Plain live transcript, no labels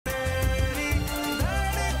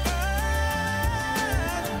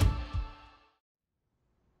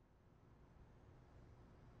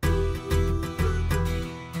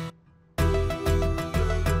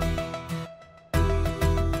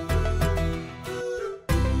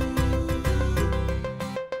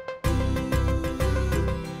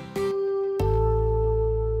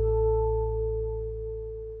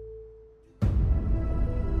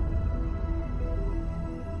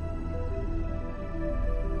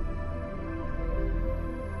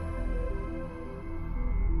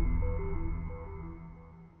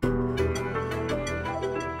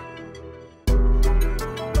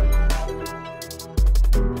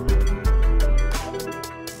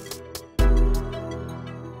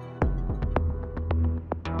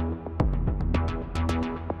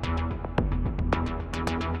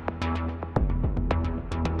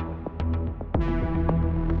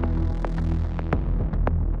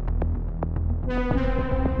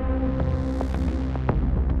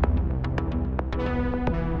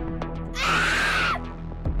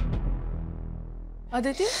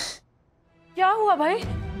अदिति, क्या हुआ भाई?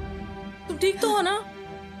 तुम ठीक तो हो ना?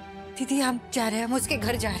 दीदी हम जा रहे हैं, हम उसके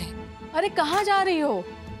घर जा रहे हैं। अरे कहाँ जा रही हो?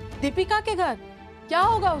 दीपिका के घर? क्या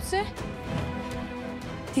होगा उससे?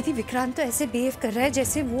 दीदी विक्रांत तो ऐसे बिहेव कर रहा है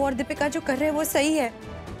जैसे वो और दीपिका जो कर रहे हैं वो सही है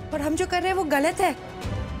और हम जो कर रहे हैं वो गलत है।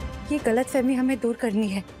 ये गलत फहमी हमें दूर करनी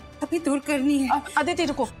है, अभी दूर करनी है। अदिति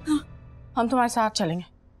रुको, हम तुम्हारे साथ चलेंगे।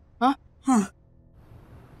 हाँ हाँ।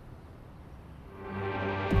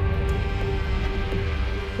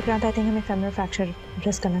 विक्रांत, आई थिंक हमें फेमरल फ्रैक्चर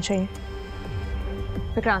रिस्क करना चाहिए।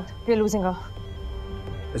 Vikrant, we are losing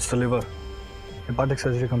her. It's the liver. Hepatic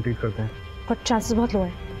surgery complete करते हैं। बट चांसेस बहुत लो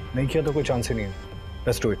है। नहीं किया तो कोई चांस ही नहीं है।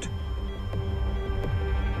 Let's do it.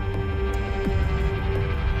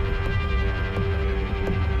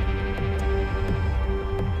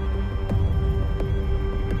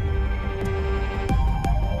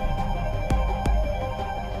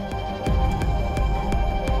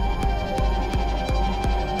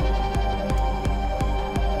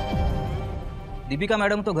 Deepika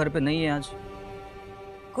madam तो घर पे नहीं है आज।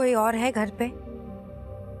 कोई और है घर पे?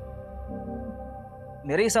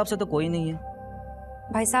 मेरे हिसाब से तो कोई नहीं है।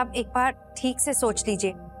 भाई साहब एक बार ठीक से सोच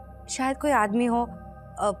लीजिए, शायद कोई आदमी हो,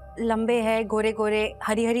 लंबे है, गोरे गोरे,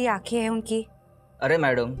 हरी हरी आंखें हैं उनकी। अरे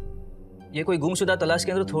मैडम, ये कोई गुमशुदा तलाश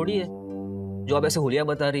केंद्र थोड़ी है जो आप ऐसे हुलिया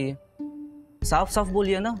बता रही है। साफ साफ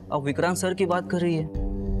बोलिए ना, आप विक्रांत सर की बात कर रही है।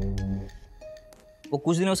 वो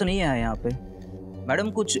कुछ दिनों से नहीं आया यहाँ पे।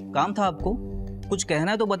 मैडम कुछ काम था आपको? कुछ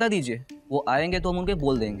कहना है तो बता दीजिए, वो आएंगे तो हम उनके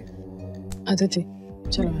बोल देंगे। अदिति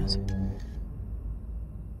चलो यहाँ से।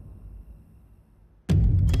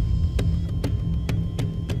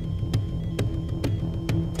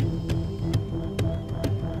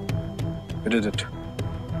 I did it.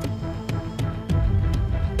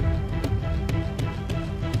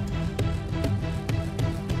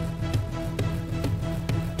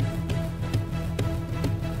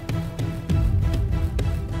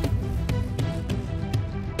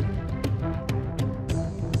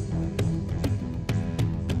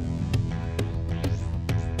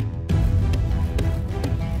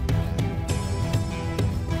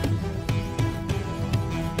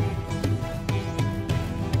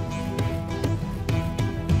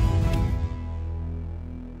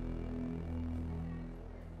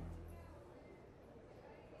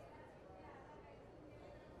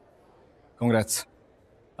 Congrats.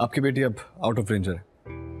 आपकी बेटी अब आउट ऑफ रेंजर है।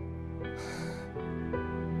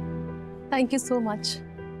 Thank you so much.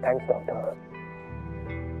 Thanks doctor.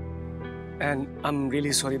 And I am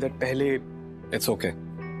really sorry that पहले। It's okay.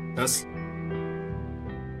 बस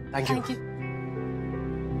thank you. Thank you.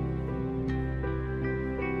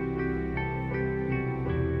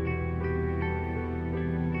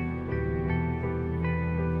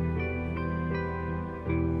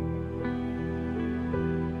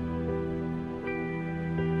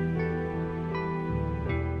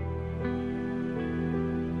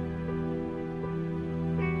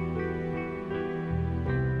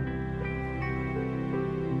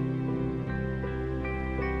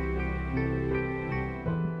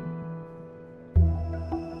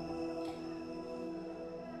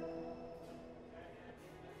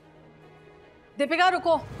 Deepika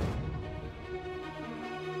रुको,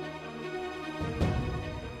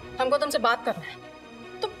 हमको तुमसे बात करना है।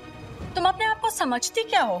 तुम अपने आप को समझती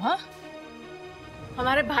क्या हो? हाँ,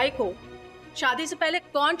 हमारे भाई को शादी से पहले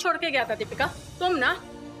कौन छोड़ के गया था दीपिका? तुम ना।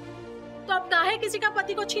 तो अब काहे किसी का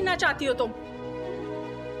पति को छीनना चाहती हो तुम?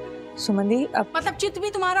 सुमन दी, अब मतलब चित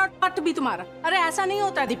भी तुम्हारा और पट भी तुम्हारा। अरे ऐसा नहीं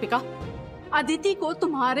होता दीपिका। अदिति को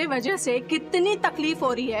तुम्हारे वजह से कितनी तकलीफ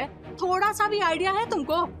हो रही है, थोड़ा सा भी आइडिया है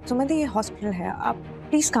तुमको? सुमन दी, ये हॉस्पिटल है, आप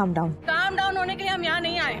please calm down. Calm down होने के लिए हम यहाँ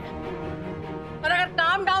नहीं आए हैं। और अगर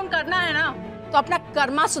काम डाउन करना है ना तो अपना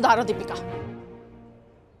कर्मा सुधारो दीपिका।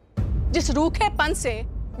 जिस रूखेपन से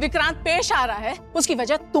विक्रांत पेश आ रहा है उसकी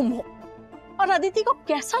वजह तुम हो। और अदिति को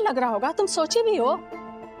कैसा लग रहा होगा तुम सोची भी हो?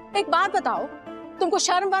 एक बात बताओ, तुमको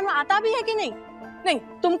शर्म वर्म आता भी है कि नहीं? नहीं,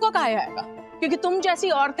 तुमको काहे आएगा? क्योंकि तुम जैसी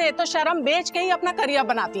औरतें तो शर्म बेच के ही अपना करियर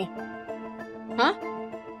बनाती हैं। हाँ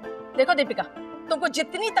देखो दीपिका, तुमको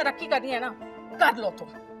जितनी तरक्की करनी है ना कर लो तुम,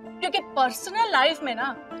 क्योंकि पर्सनल लाइफ में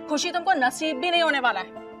ना खुशी तुमको नसीब भी नहीं होने वाला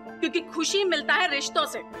है। क्योंकि खुशी मिलता है रिश्तों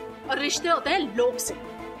से और रिश्ते होते हैं लोग से।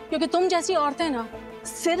 क्योंकि तुम जैसी औरतें ना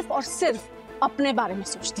सिर्फ और सिर्फ अपने बारे में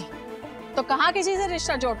सोचती हैं, तो कहाँ किसी से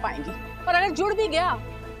रिश्ता जोड़ पाएंगी? और अगर जुड़ भी गया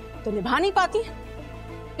तो निभा नहीं पाती,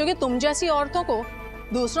 क्योंकि तुम जैसी औरतों को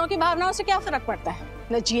दूसरों की भावनाओं से क्या फर्क पड़ता है?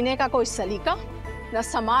 न जीने का कोई सलीका, न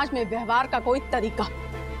समाज में व्यवहार का कोई तरीका।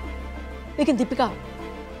 लेकिन दीपिका,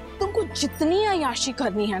 तुमको जितनी अय्याशी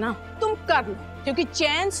करनी है ना तुम कर लो, क्योंकि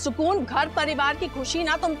चैन सुकून घर परिवार की खुशी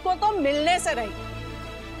ना तुमको तो मिलने से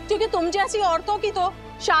रहेगी। क्योंकि तुम जैसी औरतों की तो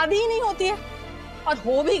शादी ही नहीं होती है, और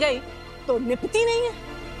हो भी गई तो निपटती नहीं है,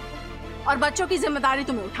 और बच्चों की जिम्मेदारी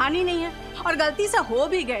तुम्हें उठानी नहीं है, और गलती से हो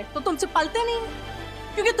भी गए तो तुमसे पलते नहीं है,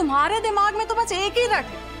 क्योंकि तुम्हारे दिमाग में तो बस एक ही रट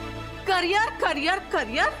है, करियर करियर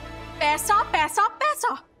करियर, पैसा पैसा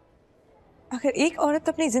पैसा। अगर एक औरत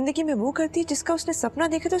अपनी जिंदगी में वो करती है जिसका उसने सपना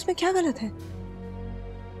देखा तो उसमें क्या गलत है?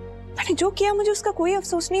 मैंने जो किया मुझे उसका कोई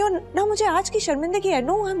अफसोस नहीं, और ना मुझे आज की शर्मिंदगी है।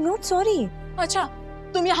 No, I am not sorry. अच्छा,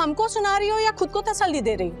 तुम ये हमको सुना रही हो या खुद को तसल्ली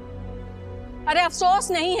दे रही हो? अरे अफसोस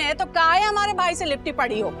नहीं है तो काहे हमारे भाई से लिपटी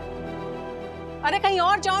पड़ी हो? अरे कहीं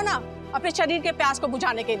और जाओ ना अपने शरीर के प्यास को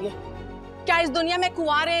बुझाने के लिए। क्या इस दुनिया में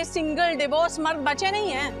कुंवारे, सिंगल, डिवोर्स मर्द बचे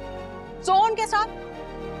नहीं हैं? सो उनके साथ।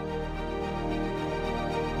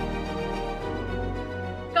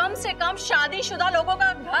 कम से कम शादीशुदा लोगों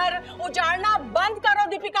का घर उजाड़ना बंद करो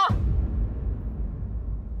दीपिका।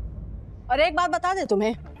 और एक बात बता दे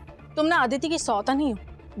तुम्हें, तुम ना अदिति की सौतन ही हो,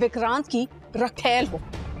 विक्रांत की रखेल हो।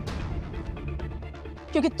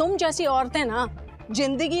 क्योंकि तुम जैसी औरतें ना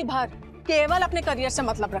जिंदगी भर केवल अपने करियर से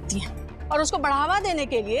मतलब रखती हैं, और उसको बढ़ावा देने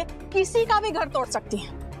के लिए किसी का भी घर तोड़ सकती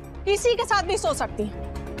हैं, किसी के साथ भी सो सकती हैं,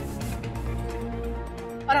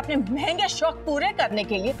 और अपने महंगे शौक पूरे करने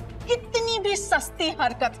के लिए कितनी भी सस्ती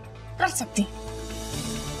हरकत कर सकती हैं।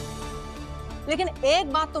 लेकिन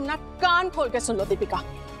एक बात तुम ना कान खोल के सुन लो दीपिका,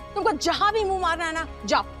 तुमको जहां भी मुंह मारना है ना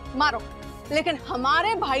जाओ मारो, लेकिन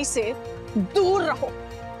हमारे भाई से दूर रहो,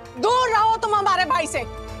 दूर रहो तुम हमारे भाई से।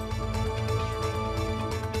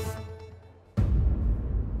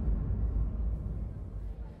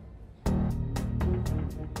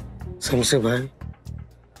 समझे भाई,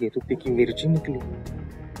 ये तो तीखी मिर्ची निकली।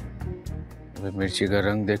 मिर्ची का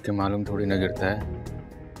रंग देख के मालूम थोड़ी ना गिरता है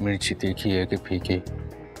मिर्ची तीखी है कि फीकी।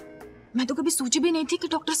 मैं तो कभी सोची भी नहीं थी कि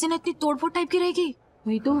डॉक्टर सिन्हा इतनी तोड़फोड़ टाइप की रहेगी।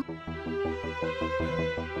 वही तो।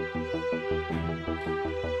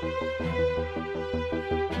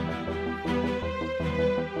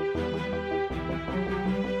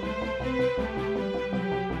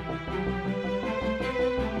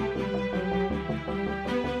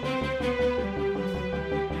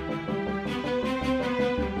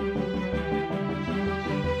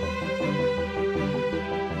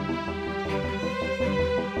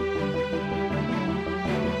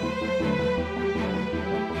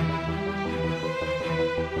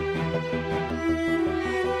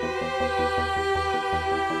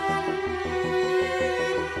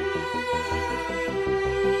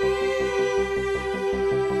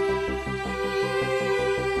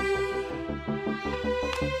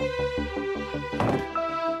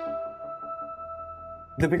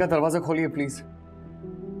 दीपिका दरवाजा खोलिए प्लीज।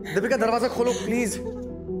 दीपिका दरवाजा खोलो प्लीज।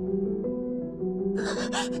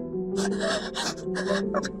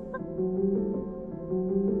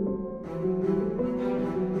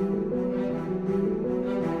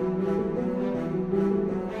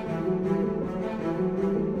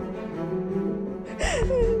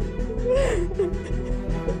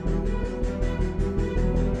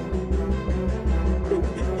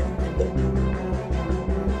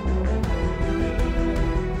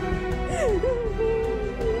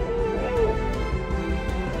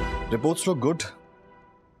 Reports look good.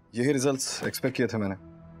 यही रिजल्ट्स एक्सपेक्ट किए थे मैंने।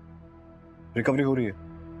 रिकवरी हो रही है,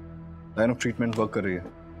 लाइन ऑफ ट्रीटमेंट वर्क कर रही है।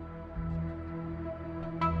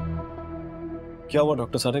 क्या हुआ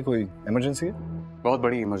डॉक्टर साहब, कोई इमरजेंसी है? बहुत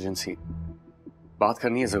बड़ी इमरजेंसी, बात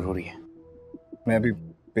करनी है, जरूरी है। मैं अभी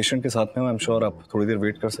पेशेंट के साथ में हूँ, आई एम श्योर आप थोड़ी देर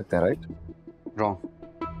वेट कर सकते हैं, राइट? रॉन्ग,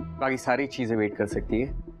 बाकी सारी चीजें वेट कर सकती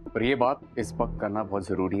है, पर ये बात इस वक्त करना बहुत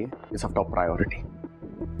जरूरी है, it's of top priority.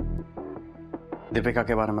 Deepika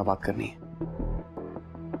के बारे में बात करनी है।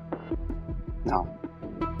 Now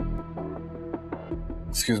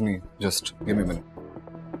excuse me, just give me a minute.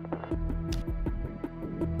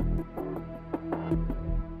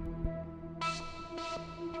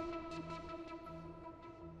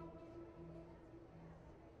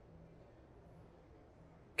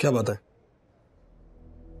 क्या बात है?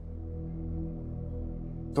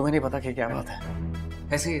 तुम्हें नहीं पता कि क्या बात है?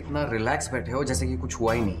 ऐसे इतना रिलैक्स बैठे हो जैसे कि कुछ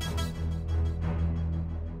हुआ ही नहीं।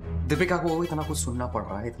 दीपिका को इतना कुछ सुनना पड़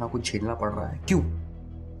रहा है, इतना कुछ झेलना पड़ रहा है, क्यों?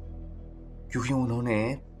 क्योंकि उन्होंने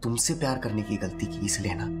तुमसे प्यार करने की गलती की,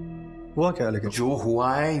 इसलिए ना। हुआ क्या? लेकिन जो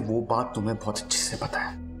हुआ है वो बात तुम्हें बहुत अच्छे से पता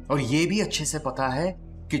है, और ये भी अच्छे से पता है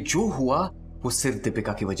कि जो हुआ वो सिर्फ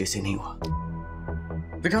दीपिका की वजह से नहीं हुआ।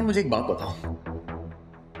 विक्रांत, मुझे एक बात बताओ,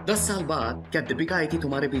 10 साल बाद क्या दीपिका आई थी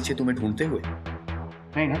तुम्हारे पीछे तुम्हें ढूंढते हुए?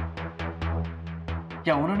 नहीं ना?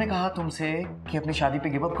 क्या उन्होंने कहा तुमसे कि अपनी शादी पे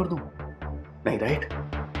गिव अप कर दूं? नहीं, राइट?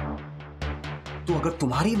 तो अगर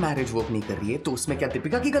तुम्हारी मैरिज वर्क नहीं कर रही है तो उसमें क्या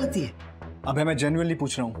दीपिका की गलती है? अबे मैं जेन्युइनली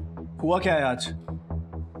पूछ रहा हूँ, हुआ क्या है आज?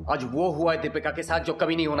 आज वो हुआ है दीपिका के साथ जो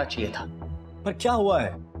कभी नहीं होना चाहिए था। पर क्या हुआ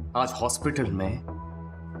है? आज हॉस्पिटल में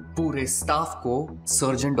पूरे स्टाफ को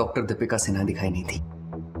सर्जन डॉक्टर दीपिका सिन्हा दिखाई नहीं थी।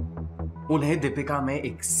 उन्हें दीपिका में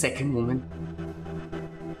एक सेकंड वुमन,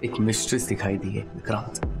 एक मिस्ट्रेस दिखाई दी है,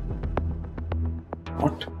 विक्रांत।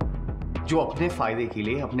 जो अपने फायदे के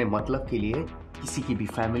लिए, अपने मतलब के लिए किसी की भी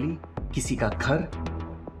फैमिली, किसी का घर,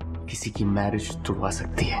 किसी की मैरिज तोड़वा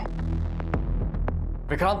सकती है।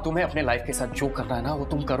 विक्रांत, तुम्हें अपने लाइफ के साथ जो करना है ना वो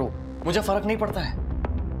तुम करो, मुझे फर्क नहीं पड़ता है।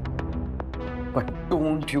 But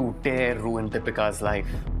don't you dare ruin Deepika's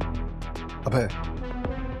life. अबे,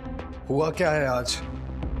 हुआ क्या है आज?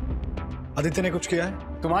 आदित्य ने कुछ किया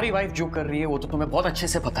है? तुम्हारी वाइफ जो कर रही है वो तो तुम्हें बहुत अच्छे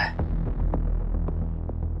से पता है।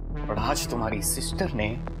 पर आज तुम्हारी सिस्टर ने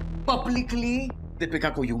पब्लिकली दीपिका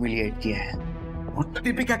को ह्यूमिलिएट किया है। और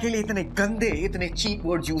दीपिका के लिए इतने गंदे, इतने चीप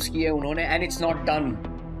वर्ड यूज किए उन्होंने, एंड इट्स नॉट डन।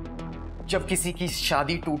 जब किसी की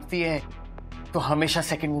शादी टूटती है तो हमेशा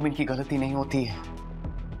सेकंड वुमन की गलती नहीं होती है।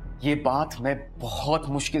 ये बात मैं बहुत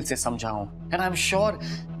मुश्किल से समझा हूं, एंड आई एम श्योर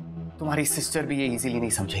तुम्हारी सिस्टर भी ये इजीली नहीं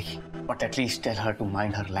समझेगी। But at least tell her to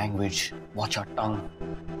mind her language, watch her tongue.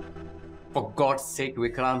 For God's sec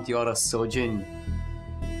Vikrant, you are a surgeon.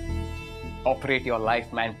 Operate your life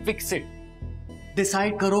man, fix it.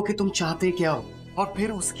 Decide करो कि तुम चाहते क्या हो और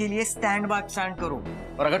फिर उसके लिए स्टैंड बाय स्टैंड करो।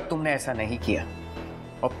 और अगर तुमने ऐसा नहीं किया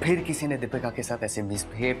और फिर किसी ने दीपिका के साथ ऐसे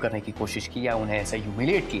मिसबिहेव करने की कोशिश की या उन्हें ऐसा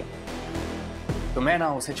ह्यूमिलिएट किया तो मैं ना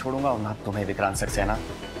उसे छोड़ूंगा और ना तुम्हें, विक्रांत सक्सेना।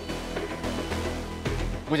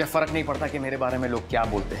 मुझे फर्क नहीं पड़ता कि मेरे बारे में लोग क्या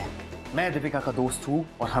बोलते हैं। मैं दीपिका का दोस्त हूं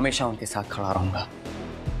और हमेशा उनके साथ खड़ा रहूंगा।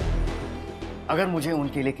 अगर मुझे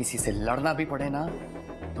उनके लिए किसी से लड़ना भी पड़े ना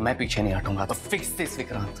तो मैं पीछे नहीं हटूंगा। तो फिक्स दिस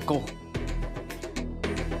विक्रांत, गो।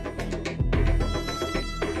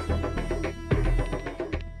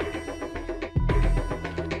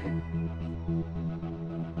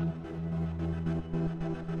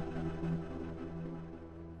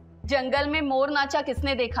 जंगल में मोर नाचा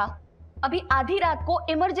किसने देखा? अभी आधी रात को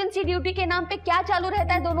इमरजेंसी ड्यूटी के नाम पे क्या चालू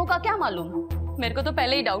रहता है दोनों का क्या मालूम। मेरे को तो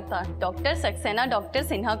पहले ही डाउट था। डॉक्टर सक्सेना डॉक्टर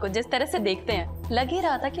सिन्हा को जिस तरह से देखते हैं, लग ही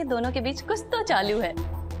रहा था कि दोनों के बीच कुछ तो चालू है।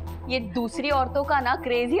 ये दूसरी औरतों का ना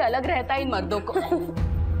क्रेज ही अलग रहता है इन मर्दों को।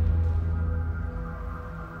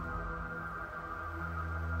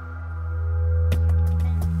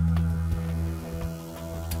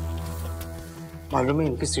 मालूम है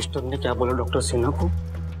इनकी सिस्टर ने क्या बोला डॉक्टर सिन्हा को?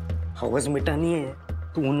 हवस मिटानी है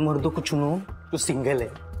तो उन मर्दों को चुनो जो सिंगल है,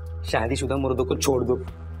 शादीशुदा मर्दों को छोड़ दो।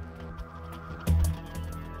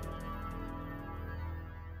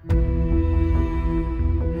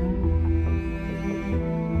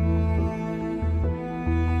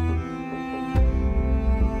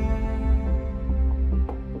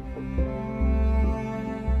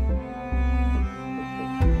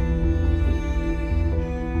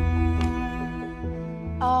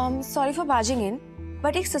 सॉरी फॉर बार्जिंग इन,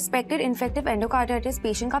 बट एक सस्पेक्टेड इन्फेक्टिव एंडोकार्डाइटिस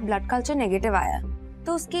पेशेंट का ब्लड कल्चर नेगेटिव आया,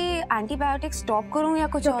 तो उसके एंटीबायोटिक स्टॉप करूं या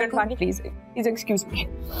कुछ और? Please excuse me.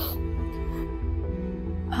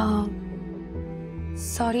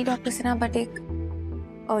 Sorry doctor Sinha, but एक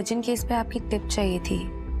अर्जेंट केस पे आपकी टिप चाहिए थी।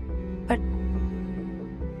 But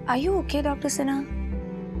are you okay doctor Sinha?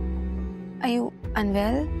 Are you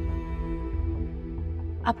unwell?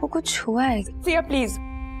 आपको कुछ हुआ है? सिया प्लीज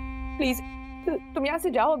प्लीज तुम यहाँ से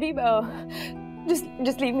जाओ अभी।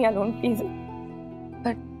 just leave me alone please।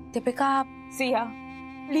 But Deepika, Siya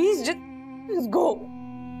please just go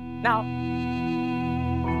now।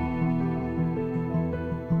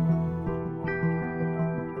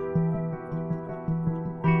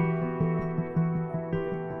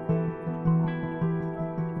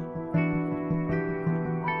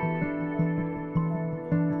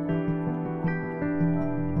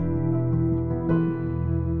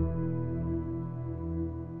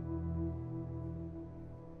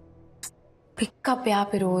 Pick up या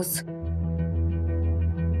Firoz.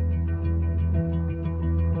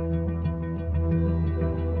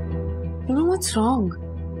 You know what's wrong?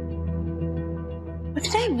 What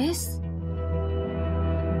did I miss?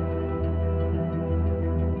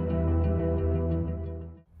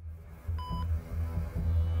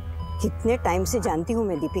 कितने टाइम से जानती हूँ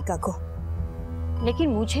मैं दीपिका को, लेकिन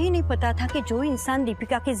मुझे ही नहीं पता था कि जो इंसान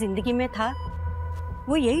दीपिका की जिंदगी में था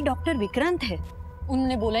वो यही डॉक्टर विक्रांत है।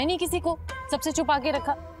 उन्होंने बोला ही नहीं किसी को, सबसे छुपा के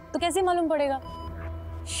रखा, तो कैसे मालूम पड़ेगा?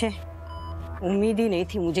 उम्मीद ही नहीं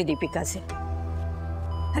थी मुझे दीपिका से।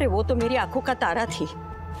 अरे वो तो मेरी आंखों का तारा थी,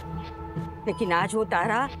 लेकिन आज वो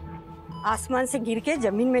तारा आसमान से गिर के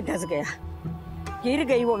जमीन में धंस गया। गिर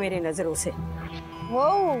गई वो मेरे नजरों से। वो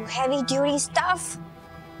हेवी ड्यूटी स्टफ।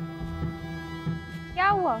 क्या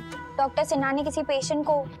हुआ? डॉक्टर सिन्हा ने किसी पेशेंट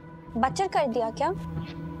को बचर कर दिया क्या?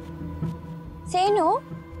 से नो,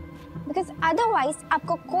 Because otherwise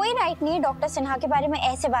आपको कोई राइट नहीं है डॉक्टर सिन्हा के बारे में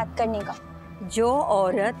ऐसे बात करने का। जो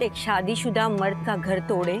औरत एक शादीशुदा मर्द का घर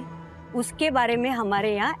तोड़े उसके बारे में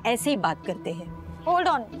हमारे यहाँ ऐसे ही बात करते हैं। Hold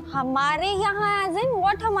on, हमारे यहाँ as in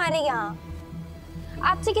what हमारे यहाँ?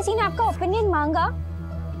 आपसे किसी ने आपका ओपिनियन मांगा?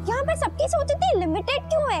 यहाँ पे सबकी सोच इतनी लिमिटेड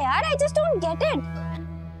क्यों है यार? I just don't get it.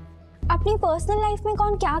 अपनी पर्सनल लाइफ में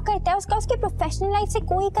कौन क्या करता है उसका उसके प्रोफेशनल लाइफ से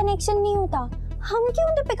कोई कनेक्शन नहीं होता। हम क्यों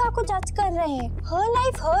दीपिका को जज कर रहे हैं? हर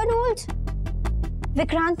लाइफ हर रूल्स।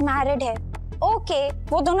 विक्रांत मैरिड है, ओके,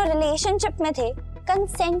 वो दोनों रिलेशनशिप में थे,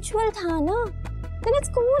 कंसेंशुअल था ना, then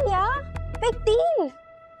it's cool यार, big deal।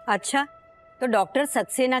 अच्छा, तो डॉक्टर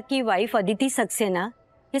सक्सेना की वाइफ अदिति सक्सेना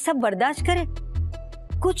ये सब बर्दाश्त करे,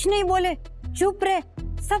 कुछ नहीं बोले, चुप रहे,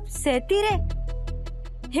 सब सहती रहे,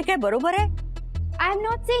 ये क्या बरोबर है? I'm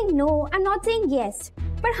not saying no, I'm not saying yes,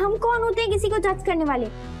 पर हम कौन होते हैं किसी को जज करने वाले?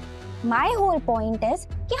 My whole point is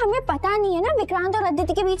कि हमें पता नहीं है ना विक्रांत और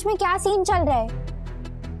अदिति के बीच में क्या सीन चल रहा है।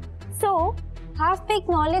 So half baked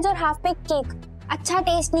knowledge और half baked cake अच्छा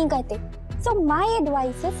टेस्ट नहीं करते। So my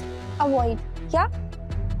advice is avoid। क्या?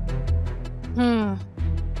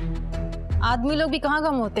 आदमी लोग भी कहाँ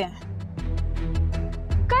कम होते हैं।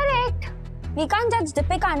 Correct। We can't judge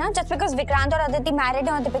Deepika ना just because विक्रांत और अदिति married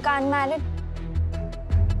हैं और Deepika unmarried।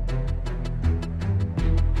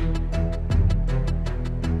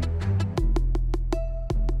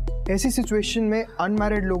 ऐसी सिचुएशन में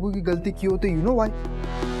अनमैरिड लोगों की गलती की होती है, यू नो व्हाई?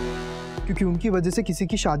 क्योंकि उनकी वजह से किसी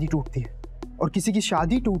की शादी टूटती है और किसी की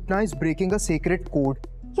शादी टूटना is breaking a secret code.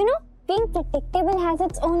 You know, being predictable has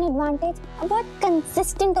its own advantage। बहुत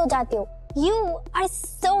consistent हो जाते हो। You are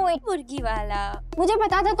so मुर्गी वाला। मुझे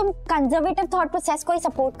पता था तुम conservative thought process को ही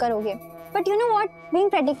support करोगे। But you know what?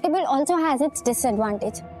 Being predictable also has its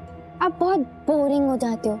disadvantage। आप बहुत boring हो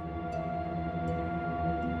जाते हो।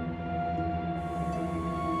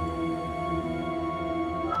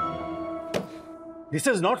 This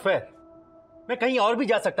is not fair। मैं कहीं और भी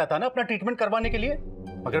जा सकता था ना अपना ट्रीटमेंट करवाने के लिए,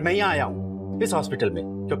 मगर मैं यहाँ आया हूँ इस हॉस्पिटल में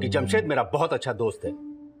क्योंकि जमशेद मेरा बहुत अच्छा दोस्त है।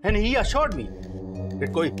 एंड ही अश्योर्ड मी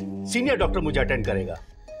कि कोई सीनियर डॉक्टर मुझे अटेंड करेगा।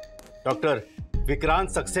 डॉक्टर विक्रांत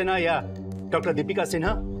सक्सेना या doctor Deepika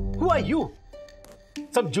Sinha, who are you?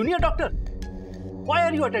 सब junior doctor. Why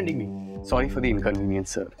are you attending me? Sorry for the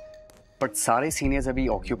inconvenience sir, but सारे सीनियर्स अभी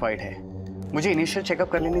ऑक्यूपाइड है। मुझे इनिशियल चेकअप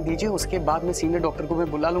कर लेने दीजिए, उसके बाद में सीनियर डॉक्टर को मैं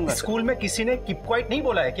बुला लूंगा। स्कूल में किसी ने कीप क्वाइट नहीं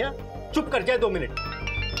बोला है क्या? चुप कर जाए 2 मिनट।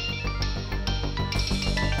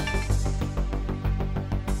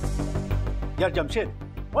 यार जमशेद,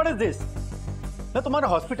 व्हाट इज दिस? मैं तुम्हारे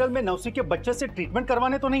हॉस्पिटल में नौसी के बच्चे से ट्रीटमेंट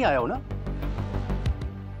करवाने तो नहीं आया हूं ना?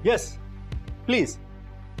 Yes please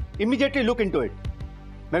immediately look into it.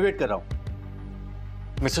 मैं वेट कर रहा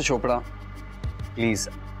हूं। मिस्टर चोपड़ा प्लीज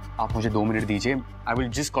आप मुझे 2 मिनट दीजिए। I will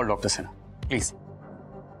just call doctor Sinha please.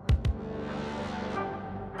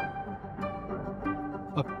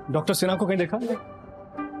 Doctor Sinha को कहीं देखा?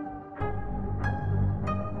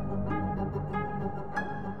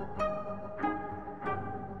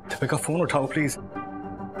 दीपिका फोन उठाओ प्लीज।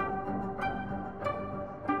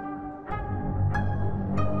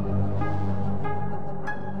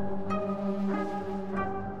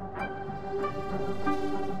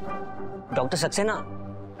 डॉक्टर सक्सेना,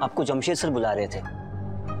 आपको जमशेद सर बुला रहे थे।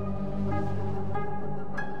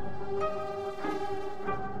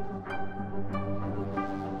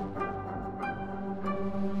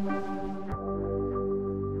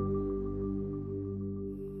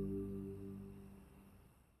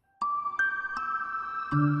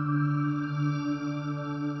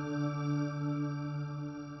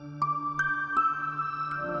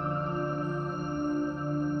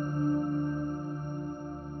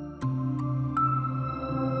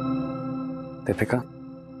 Deepika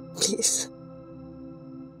Please.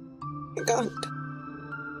 I can't.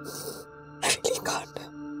 I really can't.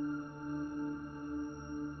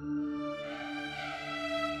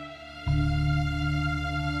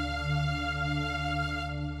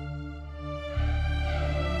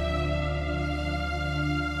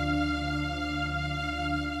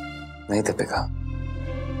 नहीं दीपिका,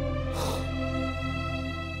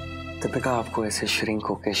 दीपिका आपको ऐसे श्रिंक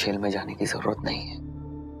होके शेल में जाने की जरूरत नहीं है।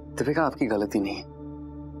 दीपिका आपकी गलती नहीं है।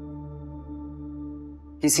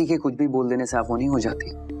 किसी के कुछ भी बोल देने से आप वो नहीं हो जाती।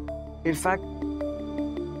 इनफैक्ट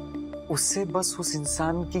उससे बस उस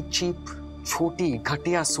इंसान की चीप छोटी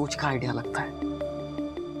घटिया सोच का आइडिया लगता है।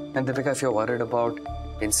 And Deepika if you are worried about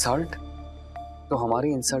insult, तो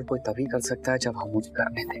हमारी इंसल्ट कोई तभी कर सकता है जब हम उसे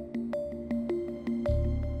करने दें,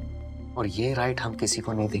 और ये राइट हम किसी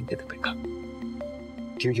को नहीं देंगे Deepika.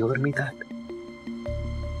 Do you hear me that?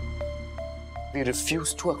 We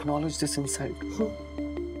refuse to acknowledge this insult।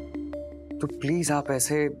 तो प्लीज आप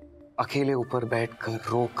ऐसे अकेले ऊपर बैठकर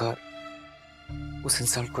रोकर उस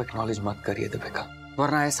इंसल्ट को एक्नॉलेज मत करिए दीपिका,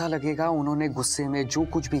 वरना ऐसा लगेगा उन्होंने गुस्से में जो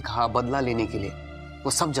कुछ भी कहा बदला लेने के लिए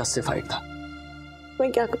वो सब जस्टिफाइड था।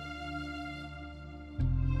 मैं क्या करूं?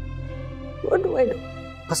 What do I do?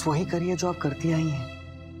 बस वही करिए जो आप करती आई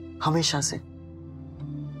हैं हमेशा से।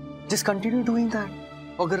 Just continue doing that.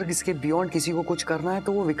 अगर इसके बियॉन्ड किसी को कुछ करना है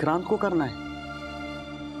तो वो विक्रांत को करना है।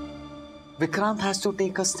 Vikrant has to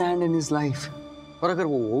take a stand in his life, और अगर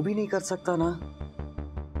वो भी नहीं कर सकता ना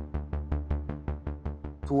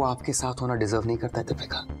तो वो आपके साथ होना डिजर्व नहीं करता है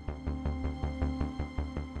दीपिका।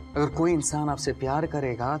 अगर कोई इंसान आपसे प्यार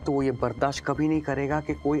करेगा तो वो ये बर्दाश्त कभी नहीं करेगा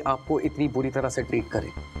कि कोई आपको इतनी बुरी तरह से ट्रीट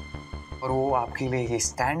करे, और वो आपके लिए ये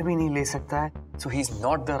स्टैंड भी नहीं ले सकता है। सो he is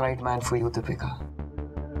not the right man for you Deepika.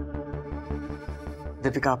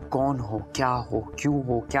 Deepika, आप कौन हो, क्या हो, क्यों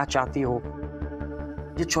हो, क्या चाहती हो,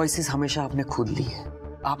 ये चॉइसेस हमेशा आपने खुद ली है।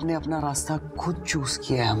 आपने अपना रास्ता खुद चूज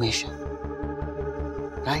किया है हमेशा,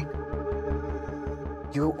 right?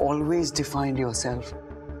 You always defined yourself.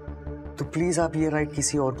 तो प्लीज आप ये राइट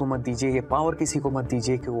किसी और को मत दीजिए, ये पावर किसी को मत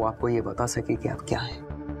दीजिए कि वो आपको ये बता सके कि आप क्या हैं।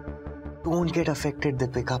 Don't get affected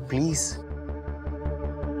Deepika, please.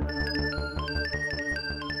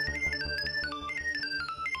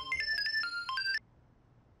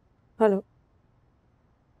 Hello.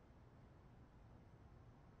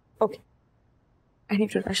 Okay, I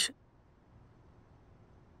need to rush.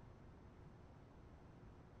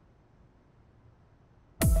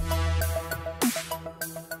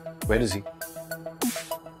 Where is he?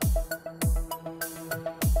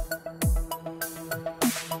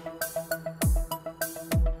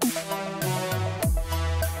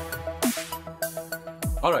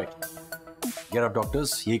 All right. Get up,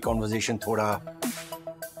 doctors. ये कॉन्वर्जेशन थोड़ा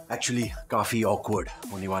एक्चुअली काफी ऑकवर्ड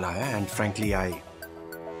होने वाला है, and frankly I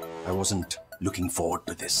wasn't looking forward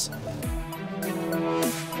to this.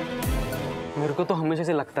 मेरे को तो हमेशा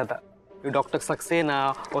से लगता था कि डॉक्टर सक्सेना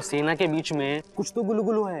और सेना के बीच में कुछ तो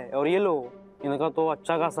गुलगुलू है, और ये लो इनका तो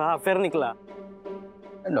अच्छा खासा अफेयर निकला।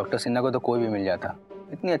 डॉक्टर सिन्हा को तो कोई भी मिल जाता,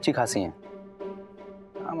 इतनी अच्छी खासी हैं।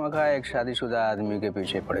 खामखा एक शादीशुदा आदमी के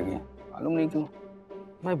पीछे पड़ गई, मालूम नहीं क्यों।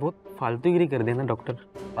 भाई बहुत फालतूगिरी कर देना डॉक्टर।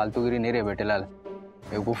 फालतूगिरी नहीं रे बेटे लाल,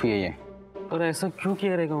 बेवकूफ़ी है ये। और ऐसा क्यों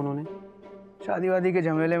किया रहेगा उन्होंने? शादी वादी के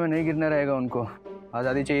झमेले में नहीं गिरना रहेगा उनको,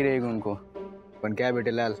 आज़ादी चाहिए रहेगी उनको। पर क्या है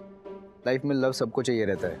बेटे लाल, लाइफ में लव सबको चाहिए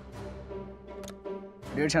रहता है।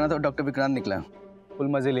 1.5 छाना तो डॉक्टर विक्रांत निकला, फुल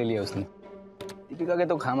मजे ले लिया उसने। दीपिका के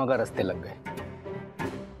तो खामखा रास्ते लग गए।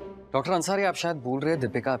 डॉक्टर अंसारी, आप शायद भूल रहे हैं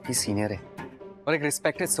दीपिका आपकी सीनियर है और एक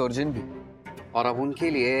रिस्पेक्टेड सर्जन भी, और अब उनके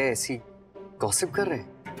लिए ऐसी गॉसिप कर रहे हैं,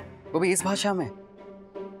 वो भी इस भाषा में।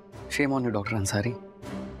 Shame on you doctor Ansari.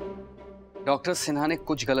 Doctor Sinha ने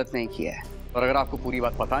कुछ गलत नहीं किया है, और अगर आपको पूरी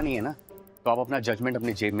बात पता नहीं है ना तो आप अपना जजमेंट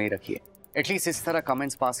अपनी जेब में ही रखिए। एटलीस्ट इस तरह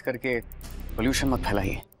कमेंट्स पास करके पोल्यूशन मत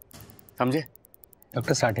फैलाइए, समझे?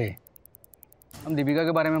 डॉक्टर साठे, हम दीपिका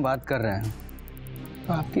के बारे में बात कर रहे हैं,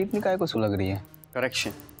 तो आपकी इतनी काय को सुलग रही है?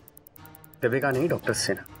 करेक्शन, दीपिका नहीं डॉक्टर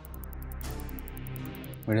सिन्हा।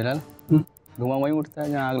 लाल, धुआं वहीं उठता है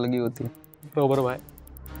जहाँ आग लगी होती है। बरोबर भाई।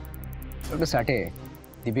 डॉक्टर साठे,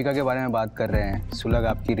 दीपिका के बारे में बात कर रहे हैं, सुलग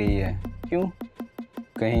आपकी रही है, क्यों?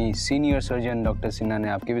 कहीं सीनियर सर्जन डॉक्टर सिन्हा ने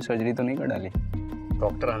आपकी भी सर्जरी तो नहीं कर डाली?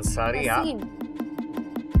 डॉक्टर अंसारी, आप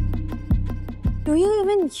do you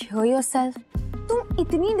even here yourself? तुम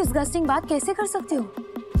इतनी डिस्गस्टिंग बात कैसे कर सकते हो?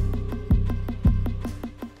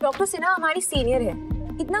 डॉक्टर सिन्हा हमारी सीनियर है,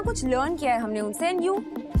 इतना कुछ लर्न किया है हमने उनसे, and you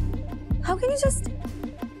how can you just,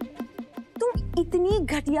 तुम इतनी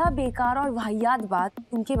घटिया, बेकार और वाहियात बात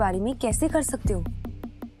उनके बारे में कैसे कर सकते हो?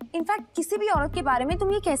 इनफैक्ट किसी भी औरत के बारे में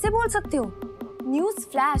तुम ये कैसे बोल सकते हो? न्यूज़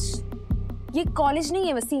फ्लैश, ये कॉलेज नहीं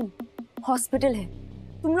है वसीम, हॉस्पिटल है।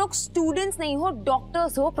 तुम लोग स्टूडेंट्स नहीं हो,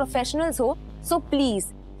 डॉक्टर्स हो, प्रोफेशनल्स हो। सो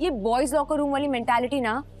प्लीज ये बॉयज लॉकर रूम वाली मेंटालिटी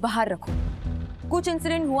ना बाहर रखो। कुछ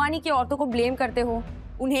इंसिडेंट हुआ नहीं कि औरतों को ब्लेम करते हो,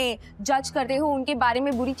 उन्हें जज करते हो, उनके बारे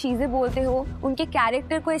में बुरी चीजें बोलते हो, उनके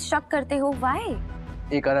कैरेक्टर को शक करते हो। व्हाई?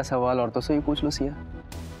 एक आधा सवाल औरतों से ही पूछ लो सिया,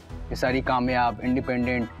 ये सारी कामयाब,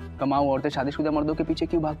 इंडिपेंडेंट, कमाऊ औरतें शादीशुदा मर्दों के पीछे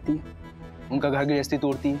क्यों भागती है? उनका घर गृहस्थी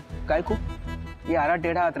तोड़ती है, काय को? ये आरा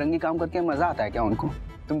टेढ़ा अतरंगी काम करके मजा आता है क्या उनको?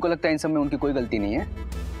 तुमको लगता है इन सब में उनकी कोई गलती नहीं है?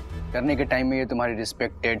 करने के टाइम में ये तुम्हारी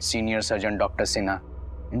respected senior surgeon doctor Sinha,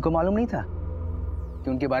 इनको मालूम नहीं था कि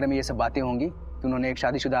उनके बारे में ये सब बातें होंगी कि उन्होंने एक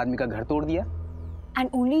शादीशुदा आदमी का घर तोड़ दिया? And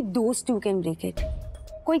only those two can break it.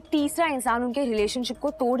 कोई तीसरा इंसान उनके रिलेशनशिप को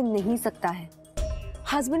तोड़ नहीं सकता है।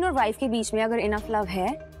 हस्बैंड और वाइफ के बीच में अगर इनफ लव है,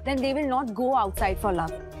 then they will not go outside for love,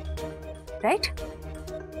 right?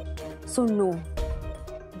 So no,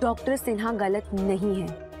 doctor Sinha गलत नहीं है।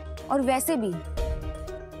 और वैसे भी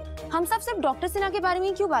हम सब सिर्फ डॉक्टर सिन्हा के बारे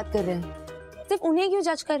में क्यों बात कर रहे हैं? सिर्फ उन्हें क्यों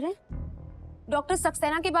जज कर रहे हैं? डॉक्टर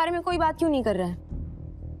सक्सेना के बारे में कोई बात क्यों नहीं कर रहा है?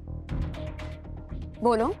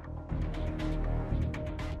 बोलो।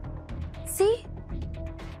 सी,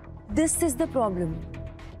 दिस इज द प्रॉब्लम।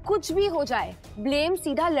 कुछ भी हो जाए, ब्लेम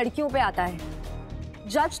सीधा लड़कियों पे आता है।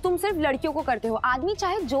 जज तुम सिर्फ लड़कियों को करते हो। आदमी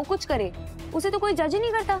चाहे जो कुछ करे, उसे तो कोई जज ही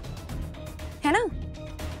नहीं करता, है ना?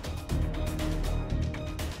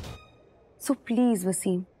 So please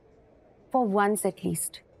Wasim, for once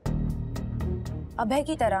at least, अभय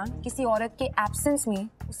की तरह किसी औरत के एब्सेंस में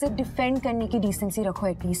उसे डिफेंड करने की डिसेंसी रखो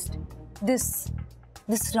एटलीस्ट।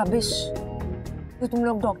 दिस रबिश तो तुम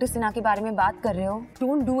लोग डॉक्टर सिन्हा के बारे में बात कर रहे हो,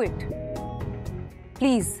 don't do it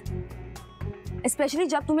please, specially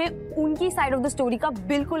जब तुम्हें उनकी साइड ऑफ द स्टोरी का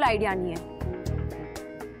बिल्कुल आइडिया नहीं है।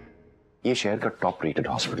 ये शहर का टॉप रेटेड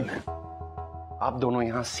हॉस्पिटल है। आप दोनों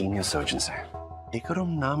यहाँ सीनियर सर्जन्स हैं। हेरुम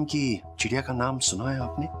नाम की चिड़िया का नाम सुना है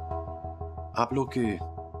आपने? आप लोग के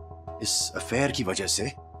इस अफेयर की वजह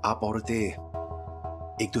से आप औरतें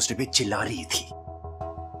एक दूसरे पे चिल्ला रही थी।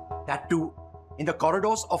 That too in the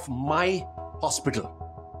corridors of my hospital.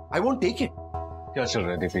 I won't take it. क्या चल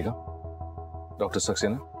रहा है दीपिका? डॉक्टर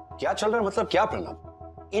सक्सेना? क्या चल रहा है मतलब क्या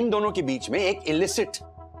प्रणब? इन दोनों के बीच में एक illicit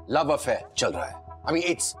love affair चल रहा है। I mean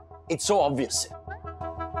it's so obvious.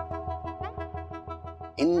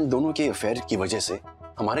 इन दोनों के अफेयर की वजह से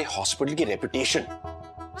हमारे हॉस्पिटल की रेपुटेशन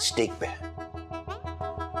स्टेक पे है।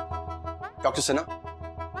 डॉक्टर सिन्हा,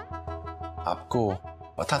 आपको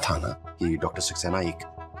पता था ना कि डॉक्टर सक्सेना एक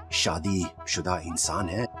शादीशुदा इंसान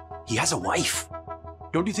है। He has a wife.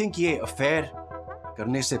 Don't you think ये अफेयर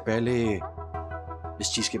करने से पहले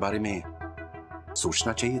इस चीज के बारे में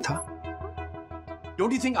सोचना चाहिए था?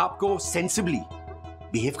 Don't you think आपको सेंसिबली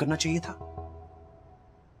बिहेव करना चाहिए था?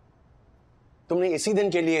 तुमने इसी दिन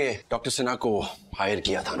के लिए डॉक्टर सिन्हा को हायर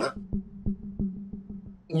किया था ना?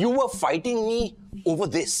 You were fighting me over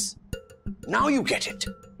this. Now you get it.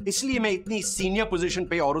 इसलिए मैं इतनी सीनियर पोजीशन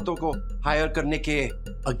पे औरतों को हायर करने के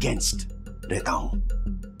अगेंस्ट रहता हूं,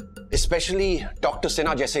 स्पेशली डॉक्टर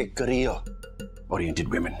सिन्हा जैसे करियर ओरिएंटेड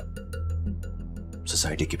वुमेन।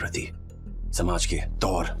 सोसाइटी के प्रति, समाज के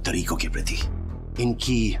तौर तरीकों के प्रति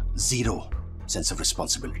इनकी जीरो सेंस ऑफ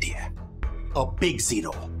रिस्पॉन्सिबिलिटी है, अ बिग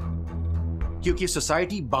जीरो, क्योंकि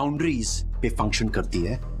सोसाइटी बाउंड्रीज पे फंक्शन करती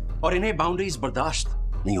है और इन्हें बाउंड्रीज बर्दाश्त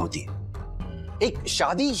नहीं होती। एक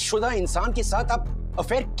शादीशुदा इंसान के साथ आप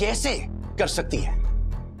अफेयर कैसे कर सकती है?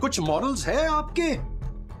 कुछ मॉरल्स है आपके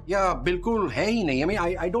या बिल्कुल है ही नहीं?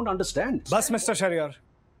 I don't understand. बस मिस्टर शहरयार,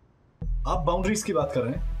 आप बाउंड्रीज की बात कर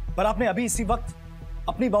रहे हैं, पर आपने अभी इसी वक्त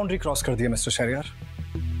अपनी बाउंड्री क्रॉस कर दी है मिस्टर शहरयार।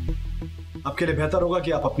 आपके लिए बेहतर होगा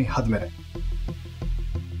कि आप अपनी हद में रहें।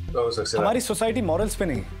 हमारी सोसाइटी मॉरल्स पे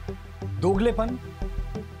नहीं, दोगलेपन,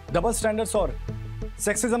 डबल स्टैंडर्ड्स और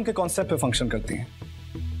सेक्सिज्म के कॉन्सेप्ट पे फंक्शन करती हैं,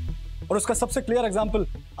 और उसका सबसे क्लियर एग्जांपल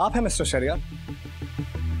आप हैं मिस्टर शहरयार।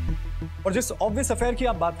 और जिस ऑब्वियस अफेयर की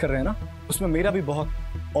आप बात कर रहे हैं ना, उसमें मेरा भी बहुत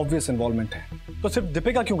ऑब्वियस इन्वॉल्वमेंट है। तो सिर्फ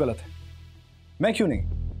दीपिका क्यों गलत है, मैं क्यों नहीं?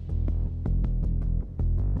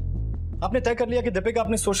 आपने तय कर लिया कि दीपिका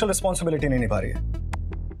अपनी सोशल रिस्पॉन्सिबिलिटी नहीं निभा रही है,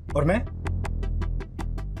 और मैं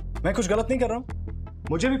कुछ गलत नहीं कर रहा हूं।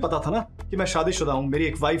 मुझे भी पता था ना कि मैं शादीशुदा हूं, मेरी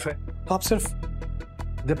एक वाइफ है। तो आप सिर्फ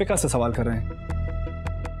दीपिका से सवाल कर रहे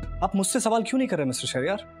हैं, आप मुझसे सवाल क्यों नहीं कर रहे मिस्टर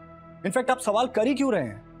शहरयार? इनफैक्ट आप सवाल कर ही क्यों रहे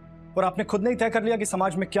हैं? और आपने खुद नहीं तय कर लिया कि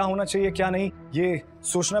समाज में क्या होना चाहिए क्या नहीं? ये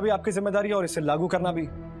सोचना भी आपकी जिम्मेदारी है और इसे लागू करना भी।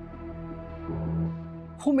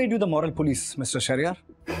 Who made you the moral police, mister Shahryar?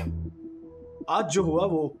 आज जो हुआ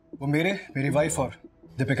वो मेरी वाइफ और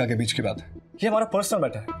दीपिका के बीच की बात है। ये हमारा पर्सनल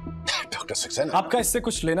मैटर है। डॉक्टर सक्सेना, आपका इससे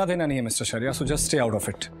कुछ लेना देना नहीं है mister Shahryar, so just stay out of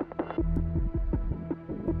it.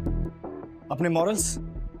 अपने मॉरल्स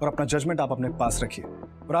और अपना जजमेंट आप अपने पास रखिए,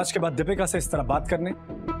 और आज के बाद दीपिका से इस तरह बात करने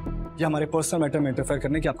या हमारे पर्सनल मैटर में इंटरफेयर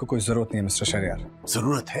करने की आपको कोई जरूरत नहीं है मिस्टर शहरयार।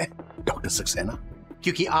 जरूरत है डॉक्टर सक्सेना,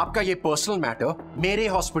 क्योंकि आपका ये पर्सनल मैटर मेरे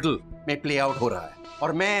हॉस्पिटल में प्ले आउट हो रहा है,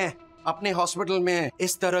 और मैं अपने हॉस्पिटल में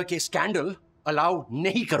इस तरह के स्कैंडल अलाउ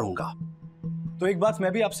नहीं करूंगा। तो एक बात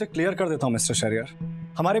मैं भी आपसे क्लियर कर देता हूं मिस्टर शहरयार,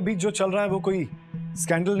 हमारे बीच जो चल रहा है वो कोई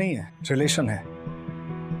स्कैंडल नहीं है, रिलेशन है,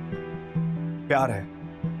 प्यार है।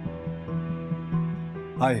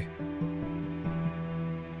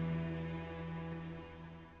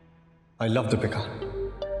 I love Deepika.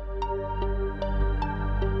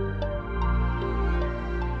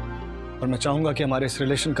 और मैं चाहूंगा कि हमारे इस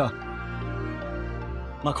रिलेशन का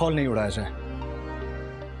मखौल नहीं उड़ाया जाए,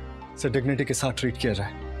 इसे डिग्निटी के साथ ट्रीट किया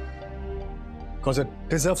जाए, because it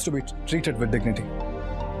deserves to be treated with dignity.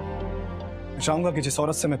 मैं चाहूंगा कि जिस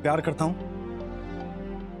औरत से मैं प्यार करता हूं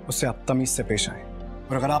उससे आप तमीज से पेश आए,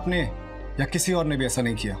 और अगर आपने या किसी और ने भी ऐसा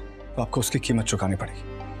नहीं किया तो आपको उसकी कीमत चुकानी पड़ेगी।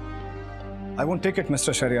 I won't take it,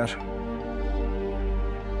 mister Shahryar.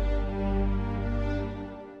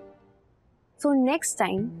 So next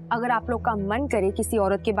time अगर आप लोग का मन करे किसी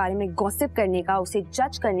औरत के बारे में गॉसिप करने का, उसे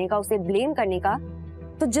जज करने का, उसे ब्लेम करने का,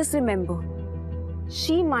 तो just remember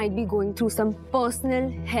she might be going through some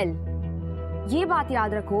personal hello. ये बात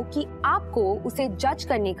याद रखो कि आपको उसे जज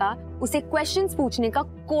करने का, उसे क्वेश्चंस पूछने का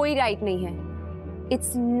कोई राइट नहीं है।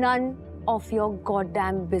 It's none of your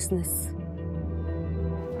goddamn business.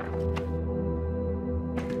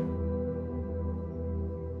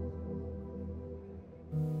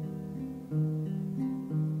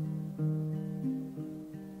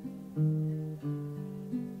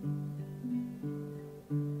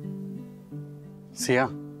 Siya,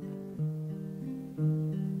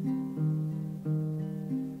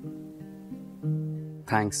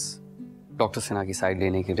 thanks doctor Sinha की साइड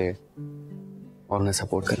लेने के लिए और उन्हें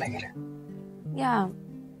सपोर्ट करने के लिए। या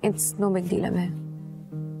इट्स नो बिग डील अभय।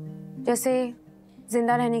 जैसे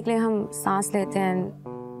जिंदा रहने के लिए हम सांस लेते हैं,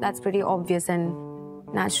 that's pretty obvious and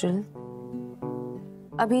natural.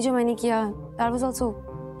 अभी जो मैंने किया that was also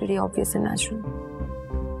pretty obvious and natural.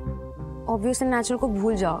 Obvious and natural को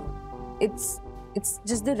भूल जाओ। It's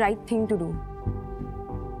just the right thing to do.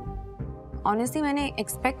 Honestly मैंने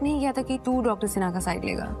एक्सपेक्ट नहीं किया था कि तू डॉक्टर सिन्हा का साइड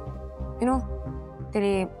लेगा। यू नो,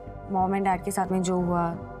 तेरे मॉम एंड डैड के साथ में जो हुआ,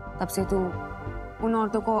 तब से तू उन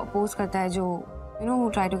औरतों को अपोज करता है जो you know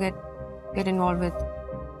try to get involve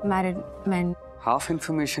with married man. Half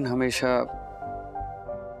information हमेशा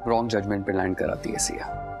रॉन्ग जजमेंट पे लैंड कराती है सिया।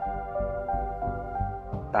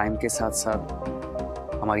 टाइम के साथ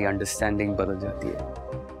साथ हमारी अंडरस्टैंडिंग बदल जाती है,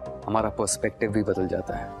 हमारा पर्सपेक्टिव भी बदल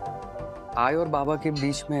जाता है। आई और बाबा के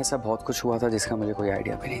बीच में ऐसा बहुत कुछ हुआ था जिसका मुझे कोई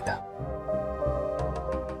आइडिया भी नहीं था।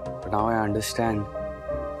 बट नाउ आई अंडरस्टैंड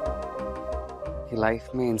कि लाइफ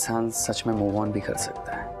में इंसान सच में मूव ऑन भी कर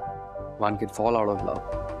सकता है। One can fall out of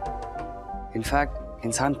love. In fact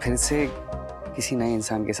इंसान फिर से किसी नए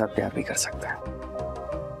इंसान के साथ प्यार भी कर सकता है।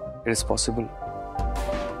 It is possible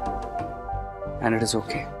and it is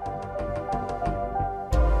okay.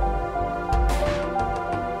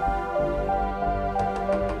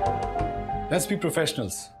 Let's be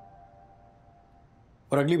professionals.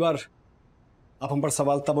 और अगली बार आप हम पर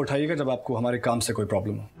सवाल तब उठाइएगा जब आपको हमारे काम से कोई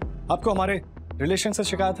प्रॉब्लम हो। आपको हमारे रिलेशन से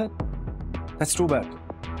शिकायत है? That's too bad.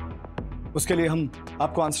 उसके लिए हम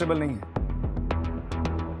आपको आंसरेबल नहीं है।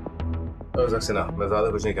 सक्सेना, मैं ज्यादा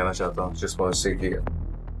कुछ नहीं कहना चाहता हूँ। Just want to say कि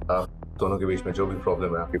आप दोनों के बीच में जो भी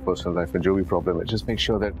प्रॉब्लम है, आपकी पर्सनल लाइफ में जो भी प्रॉब्लम है, just make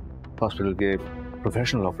sure that hospital के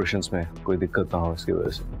प्रोफेशनल ऑपरेशंस में कोई दिक्कत ना हो इसकी वजह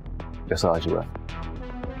से, जैसा आज हुआ।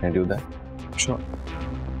 Can you do that? Sure.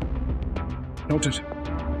 Noted.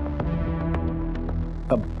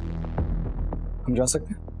 अब हम जा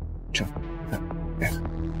सकते हैं? Sure. Yeah.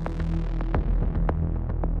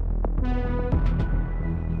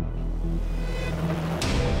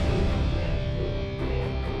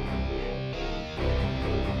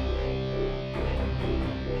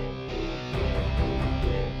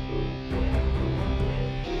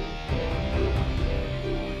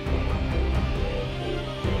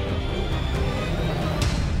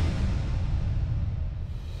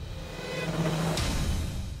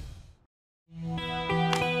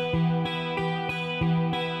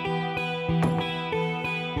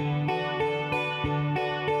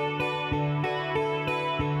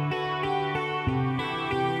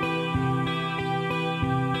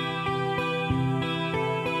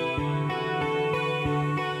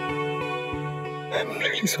 I'm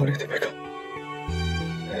really sorry, Deepika.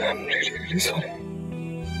 I'm really sorry.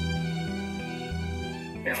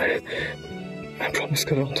 मैं प्रॉमिस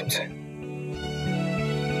कर रहा हूँ तुमसे।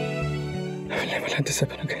 I will never let this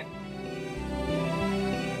happen again.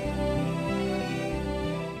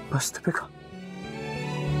 बस दीपिका,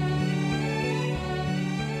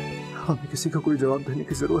 हमें किसी को कोई जवाब देने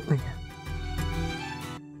की जरूरत नहीं है।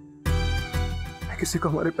 मैं किसी को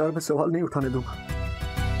हमारे प्यार में सवाल नहीं उठाने दूंगा।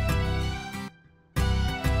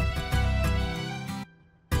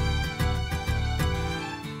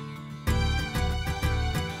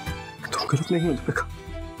 गलत नहीं हूं दीपिका।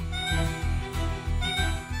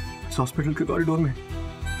 इस हॉस्पिटल के कॉरिडोर में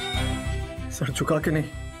सर झुका के नहीं,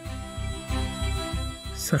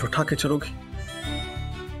 सर उठा के चलोगी।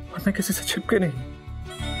 और मैं किसी से छिपके नहीं,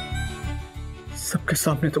 सबके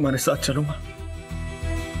सामने तुम्हारे साथ चलूंगा।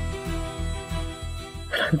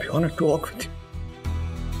 I'll be honored to walk with you.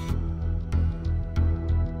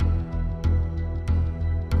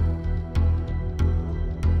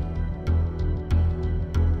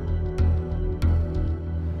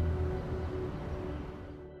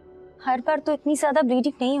 हर बार तो इतनी ज्यादा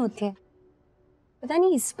ब्लीडिंग नहीं होती है, पता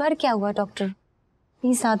नहीं इस बार क्या हुआ डॉक्टर,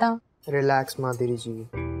 इतनी ज्यादा। रिलैक्स माधुरी जी,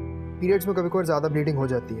 पीरियड्स में कभी-कभार ज्यादा ब्लीडिंग हो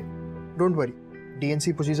जाती है। डोंट वरी,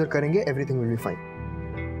 डीएनसी प्रोसीजर करेंगे, everything will be fine.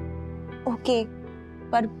 Okay,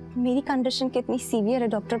 पर मेरी कंडीशन कितनी सीवियर है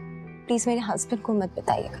डॉक्टर, प्लीज मेरे हस्बैंड को मत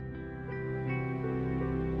बताइएगा।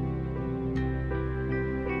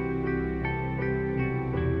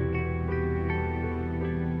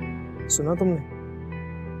 सुना तुमने?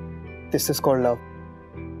 This is called love.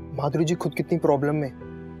 माधुरी जी खुद कितनी प्रॉब्लम में,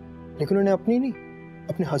 लेकिन उन्हें अपनी नहीं,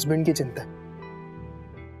 अपने हस्बैंड की चिंता है।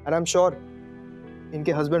 एंड आई एम श्योर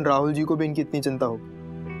इनके हस्बैंड राहुल जी को भी इनकी इतनी चिंता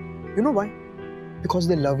होगी। You know why? Because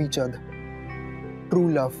they love each other. True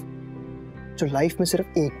love जो लाइफ में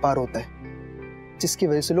सिर्फ एक बार होता है, जिसकी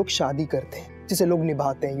वजह से लोग शादी करते हैं, जिसे लोग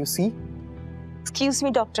निभाते हैं। You see? Excuse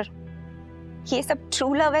me doctor, ये सब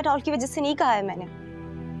ट्रू लव एंड ऑल की वजह से नहीं कहा है मैंने।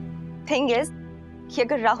 थिंग इज कि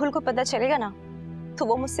अगर राहुल को पता चलेगा ना तो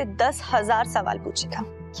वो मुझसे 10,000 सवाल पूछेगा।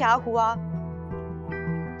 क्या हुआ,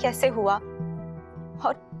 कैसे हुआ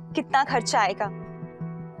और कितना खर्चा आएगा।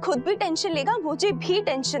 खुद भी टेंशन लेगा, मुझे भी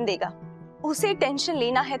टेंशन देगा। उसे टेंशन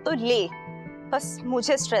लेना है तो ले, बस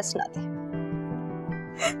मुझे स्ट्रेस ना दे।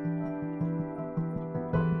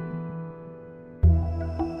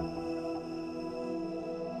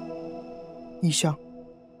 ईशा,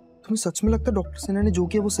 तुम्हें सच में लगता है डॉक्टर सिन्हा ने जो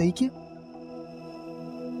किया वो सही किया?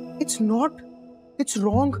 It's not, it's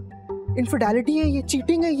wrong. Infidelity है ये,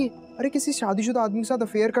 चीटिंग है ये। अरे किसी शादीशुदा आदमी के साथ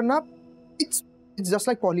अफेयर करना, it's just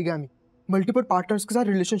like polygamy. Multiple partners के साथ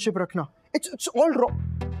रिलेशनशिप रखना, it's all wrong.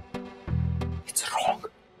 It's wrong.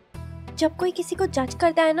 जब कोई किसी को जज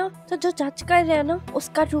करता है ना, तो जो जज कर रहा है ना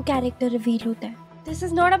उसका ट्रू कैरेक्टर रिवील होता है। This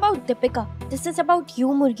is not about Deepika, this is about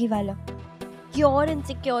you मुर्गी वाला। Your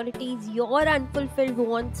insecurities, your unfulfilled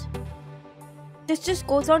wants. This just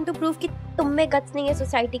goes on to prove कि तुम में guts नहीं है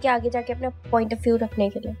सोसाइटी के आगे जाके अपना point of view रखने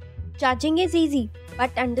के लिए। Judging is easy,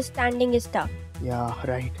 but understanding is tough. Yeah,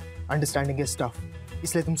 right. Understanding is tough.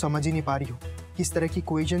 इसलिए तुम समझ ही नहीं पा रही हो कि इस तरह की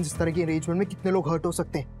cohesion, इस तरह की arrangement में कितने लोग hurt हो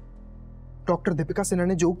सकते हैं। डॉक्टर दीपिका सिन्हा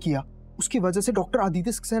ने जो किया उसकी वजह से डॉक्टर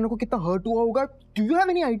आदिति सिन्हा को कितना hurt हुआ होगा। Do you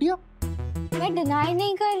have any idea? मैं deny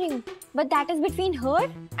नहीं कर रही हूँ, but that is between her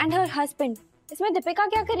and her husband. इसमें दीपिका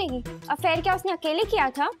क्या करेगी? अफेयर क्या उसने अकेले किया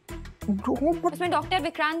था? उसमें डॉक्टर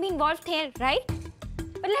विक्रांत भी इन्वॉल्व थे, right?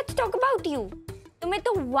 But let's talk about you. तुम्हें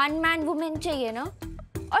तो वन मैन वुमेन चाहिए ना,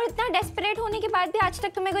 और इतना डेस्परेट होने के बाद भी आज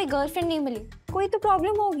तक तुम्हें कोई गर्लफ्रेंड नहीं मिली। कोई तो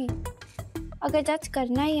प्रॉब्लम होगी। अगर जज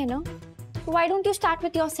करना ही है ना, तो why don't you start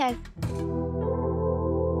with yourself?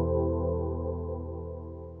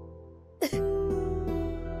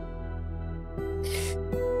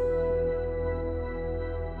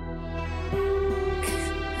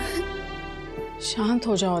 शांत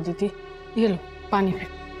हो जाओ अदिति, ये लो पानी पे।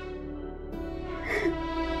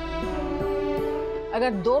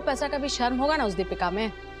 अगर 2 पैसा का भी शर्म होगा ना उस दीपिका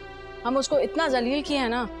में, हम उसको इतना जलील किया है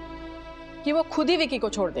ना कि वो खुद ही विकी को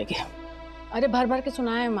छोड़ देगी। अरे भर भर के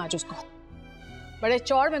सुनाया है आज उसको। बड़े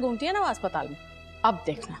चौड़ में घूमती है ना वो अस्पताल में। अब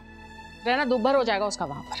देखना, रहना दुभर हो जाएगा उसका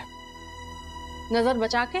वहां पर। नजर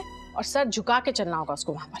बचा के और सर झुका के चलना होगा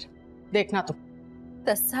उसको वहां पर। देखना तुम।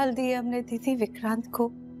 10 साल दिए हमने दीदी विक्रांत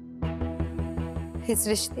को, इस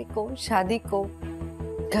रिश्ते को, शादी को,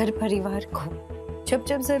 घर परिवार को। जब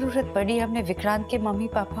जब जरूरत पड़ी हमने विक्रांत के मम्मी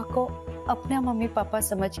पापा को अपना मम्मी पापा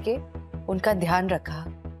समझ के उनका ध्यान रखा,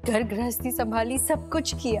 घर गृहस्थी संभाली, सब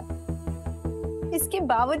कुछ किया। इसके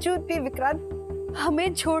बावजूद भी विक्रांत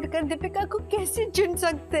हमें छोड़कर दीपिका को कैसे चुन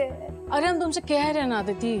सकते हैं? अरे हम तुमसे कह रहे हैं ना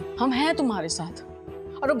अदिति, हम हैं तुम्हारे साथ।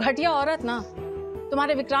 और वो घटिया औरत ना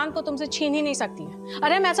तुम्हारे विक्रांत को तुमसे छीन ही नहीं सकती है।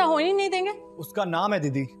 अरे हम ऐसा हो ही नहीं देंगे। उसका नाम है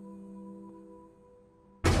दीदी,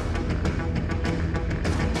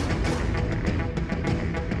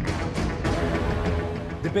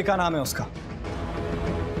 दीपिका नाम है उसका।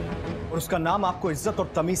 और उसका नाम आपको इज्जत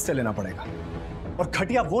और तमीज से लेना पड़ेगा। और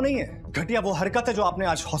घटिया वो नहीं है, घटिया वो हरकत है जो आपने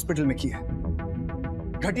आज हॉस्पिटल में की है।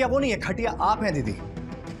 घटिया वो नहीं है, घटिया आप हैं दीदी।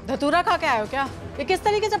 धतूरा खा के आए हो क्या? ये किस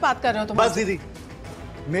तरीके से बात कर रहे हो तुम? बस दीदी,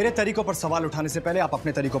 मेरे तरीकों पर सवाल उठाने से पहले आप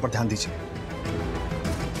अपने तरीकों पर ध्यान दीजिए।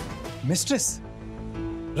 मिस्ट्रेस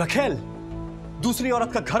रखेल, दूसरी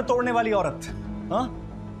औरत का घर तोड़ने वाली औरत, हाँ?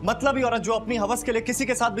 मतलबी औरत जो अपनी हवस के लिए किसी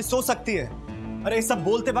के साथ भी सो सकती है। अरे ये सब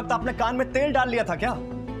बोलते वक्त आपने कान में तेल डाल लिया था क्या?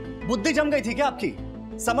 बुद्धि जम गई थी क्या आपकी?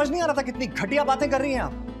 समझ नहीं आ रहा था कितनी घटिया बातें कर रही हैं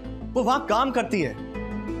आप। वो वहां काम करती है,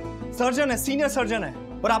 सर्जन है, सीनियर सर्जन है,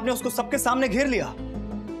 और आपने उसको सबके सामने घेर लिया,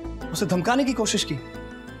 उसे धमकाने की कोशिश की,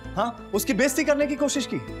 हाँ, उसकी बेइज्जती करने की कोशिश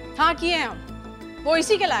की। हाँ किए हैं हम, वो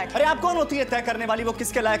इसी के लायक। अरे आप कौन होती है तय करने वाली वो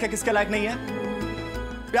किसके लायक है किसके लायक नहीं है?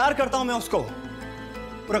 प्यार करता हूं मैं उसको,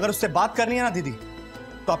 और अगर उससे बात करनी है ना दीदी,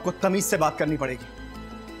 तो आपको तमीज से बात करनी पड़ेगी।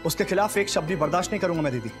 उसके खिलाफ एक शब्द भी बर्दाश्त नहीं करूंगा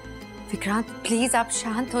मैं दीदी। विक्रांत प्लीज आप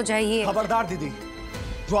शांत हो जाइए। खबरदार दीदी,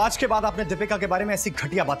 जो आज के बाद आपने दीपिका के बारे में ऐसी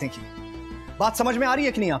घटिया बातें की, बात समझ में आ रही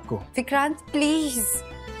है कि नहीं आपको? विक्रांत प्लीज।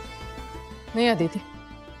 नहीं अदिति,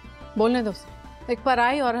 बोलने दो, एक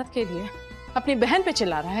पराई औरत के लिए अपनी बहन पे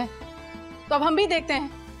चिल्ला रहा है, तो अब हम भी देखते हैं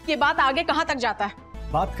कि ये बात आगे कहां तक जाता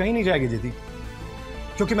है। बात कहीं नहीं जाएगी दीदी,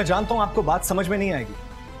 क्योंकि मैं जानता हूं आपको बात समझ में नहीं आएगी,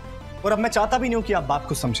 और अब मैं चाहता भी नहीं हूं कि आप बात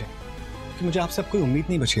को समझें, कि मुझे आपसे अब कोई उम्मीद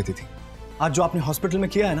नहीं बची है दीदी। आज जो आपने हॉस्पिटल में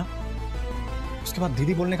किया है ना, उसके बाद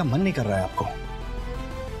दीदी बोलने का मन नहीं कर रहा है आपको,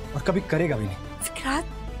 और कभी करेगा भी नहीं। विक्रांत,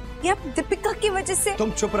 ये अब दीपिका की वजह से।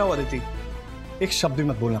 तुम चुप रहो अदिति, एक शब्द भी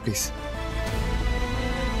मत बोलना प्लीज।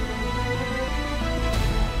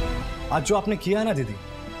 आज जो आपने किया है ना दीदी,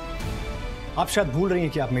 आप शायद भूल रही हैं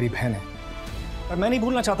कि आप मेरी बहन हैं, पर मैं नहीं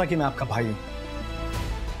भूलना चाहता कि मैं आपका भाई हूं।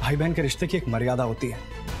 भाई बहन के रिश्ते की एक मर्यादा होती है,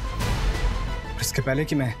 इसके पहले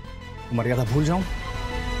कि मैं वो मर्यादा भूल जाऊं,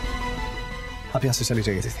 आप यहां से चली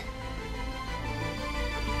जाइए दीदी।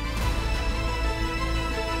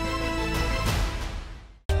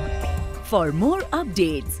 For more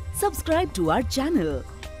updates, subscribe to our channel,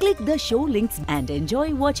 click the show links and enjoy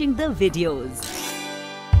watching the videos.